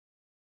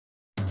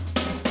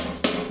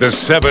The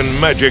 7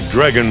 magic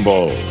Dragon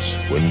Balls,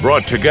 when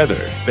brought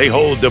together, they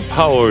hold the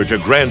power to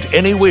grant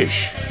any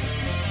wish.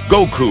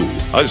 Goku,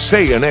 a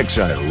Saiyan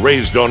exile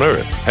raised on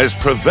Earth, has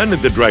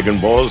prevented the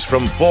Dragon Balls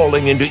from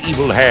falling into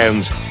evil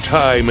hands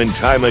time and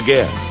time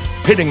again,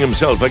 pitting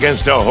himself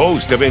against a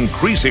host of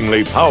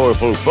increasingly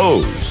powerful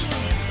foes.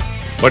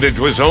 But it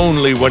was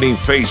only when he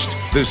faced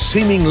the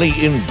seemingly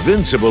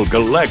invincible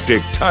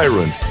galactic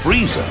tyrant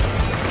Frieza.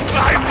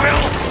 I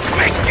will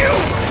make you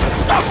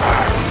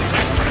suffer!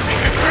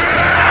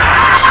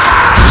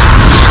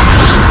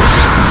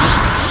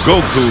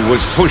 Goku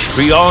was pushed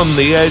beyond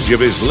the edge of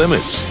his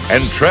limits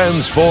and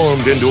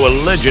transformed into a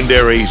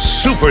legendary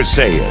Super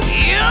Saiyan.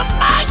 You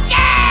monkey!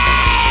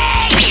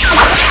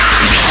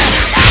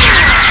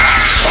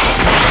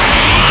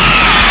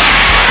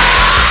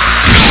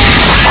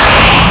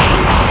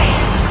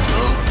 To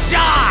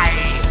die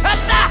at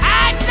the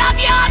hands of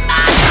your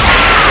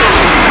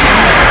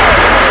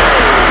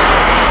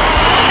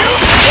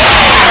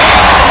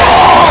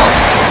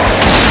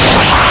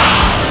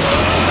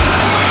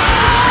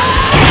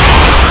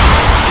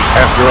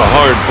After a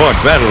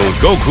hard-fought battle,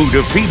 Goku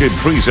defeated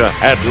Frieza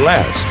at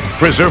last,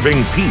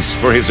 preserving peace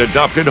for his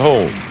adopted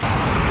home.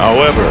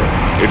 However,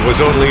 it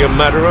was only a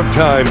matter of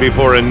time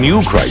before a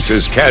new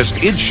crisis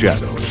cast its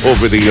shadow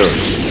over the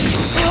Earth.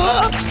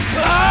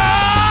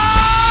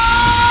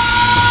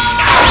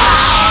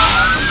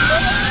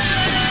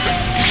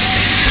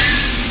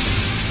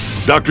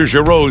 Dr.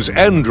 Gero's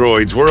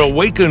androids were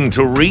awakened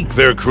to wreak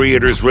their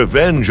creator's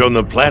revenge on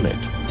the planet.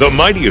 The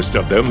mightiest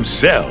of them,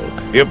 Cell,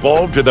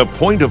 evolved to the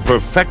point of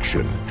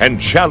perfection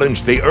and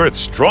challenged the Earth's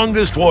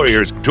strongest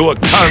warriors to a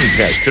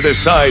contest to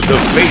decide the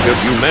fate of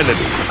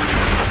humanity.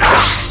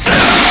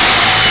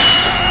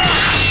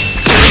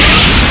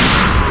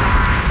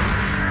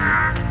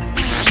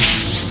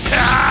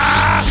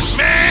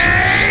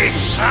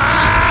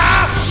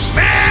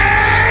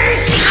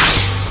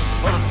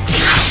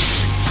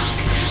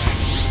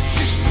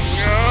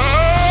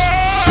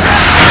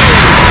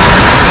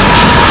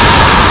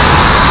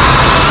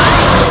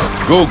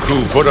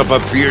 Goku put up a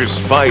fierce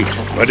fight,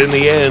 but in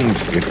the end,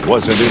 it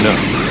wasn't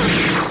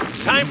enough.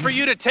 Time for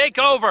you to take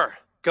over,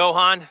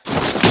 Gohan.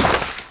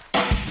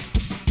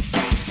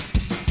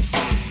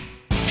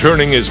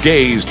 Turning his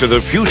gaze to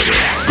the future,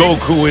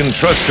 Goku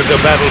entrusted the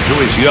battle to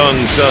his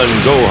young son,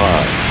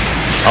 Gohan.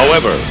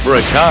 However, for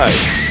a time,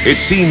 it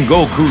seemed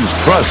Goku's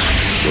trust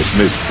was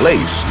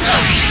misplaced.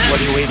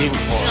 What are you waiting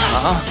for,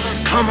 huh?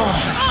 Come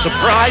on,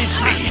 surprise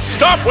me.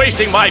 Stop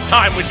wasting my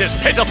time with this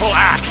pitiful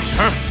act.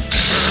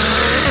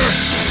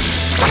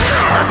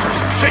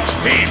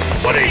 16,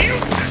 what are you?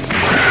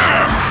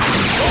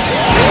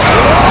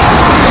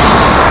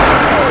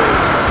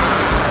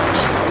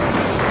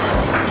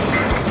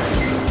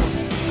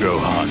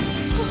 Gohan,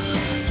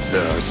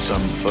 there are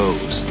some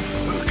foes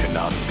who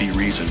cannot be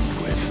reasoned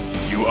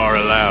with. You are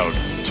allowed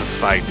to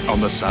fight on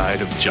the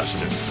side of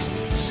justice.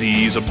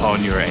 Seize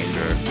upon your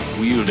anger,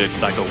 wield it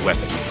like a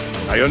weapon.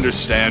 I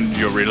understand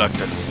your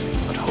reluctance,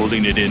 but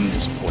holding it in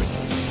is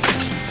pointless.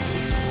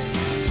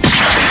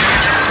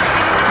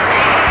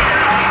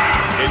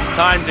 It's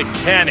time to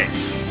can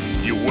it,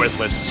 you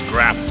worthless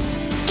scrap.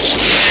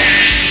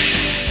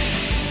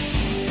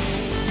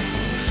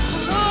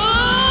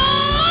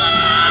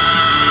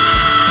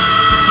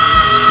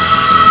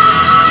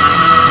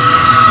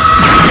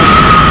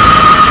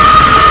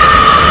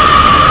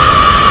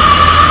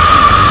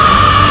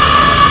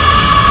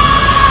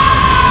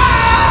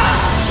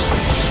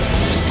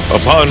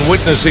 Upon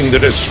witnessing the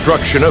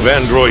destruction of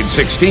Android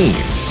 16,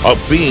 a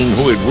being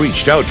who had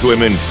reached out to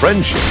him in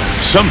friendship,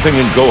 something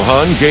in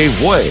Gohan gave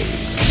way.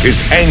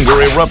 His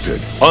anger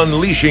erupted,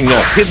 unleashing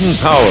a hidden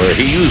power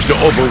he used to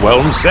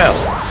overwhelm Cell.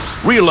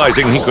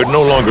 Realizing he could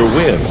no longer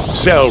win,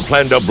 Cell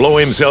planned to blow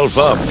himself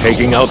up,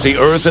 taking out the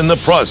Earth in the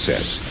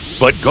process.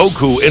 But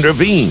Goku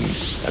intervened,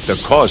 at the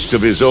cost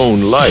of his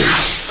own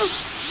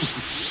life.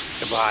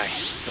 Goodbye,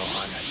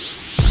 Gohan.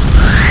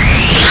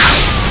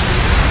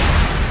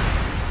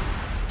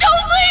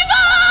 Don't leave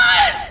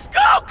us!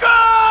 Goku!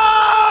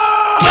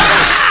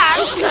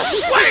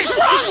 What is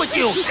wrong with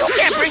you? You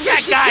can't bring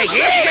that guy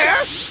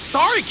here!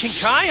 Sorry,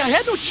 Kinkai, I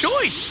had no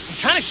choice. I'm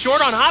kind of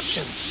short on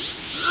options.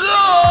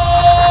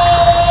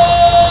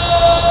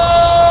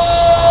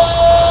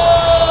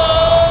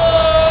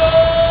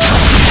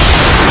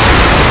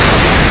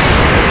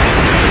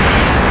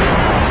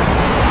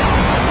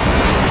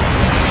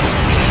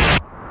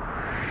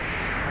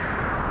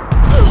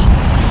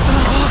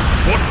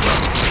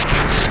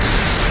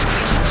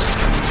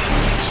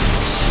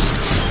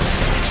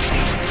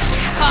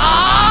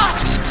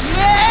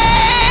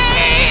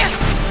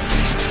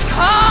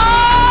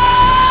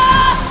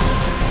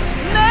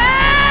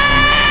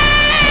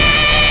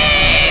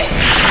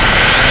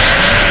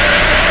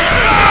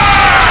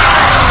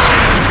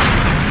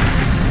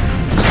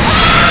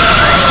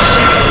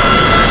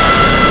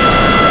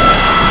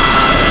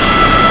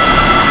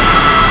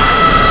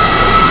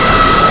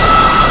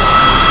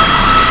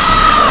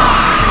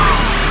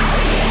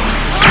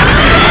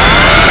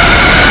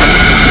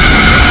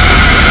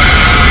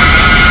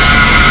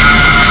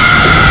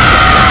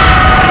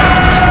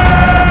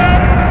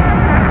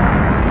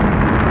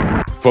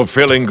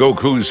 Fulfilling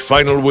Goku's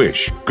final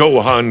wish,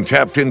 Gohan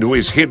tapped into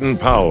his hidden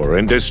power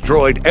and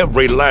destroyed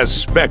every last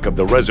speck of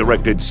the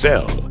resurrected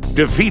Cell,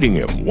 defeating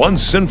him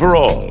once and for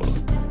all.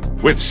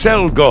 With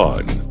Cell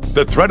gone,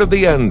 the threat of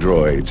the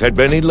androids had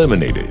been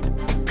eliminated.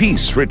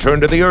 Peace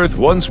returned to the Earth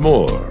once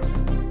more.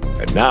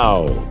 And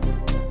now,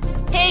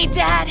 Hey,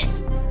 Dad!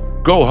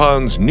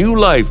 Gohan's new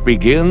life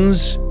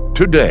begins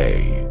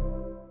today.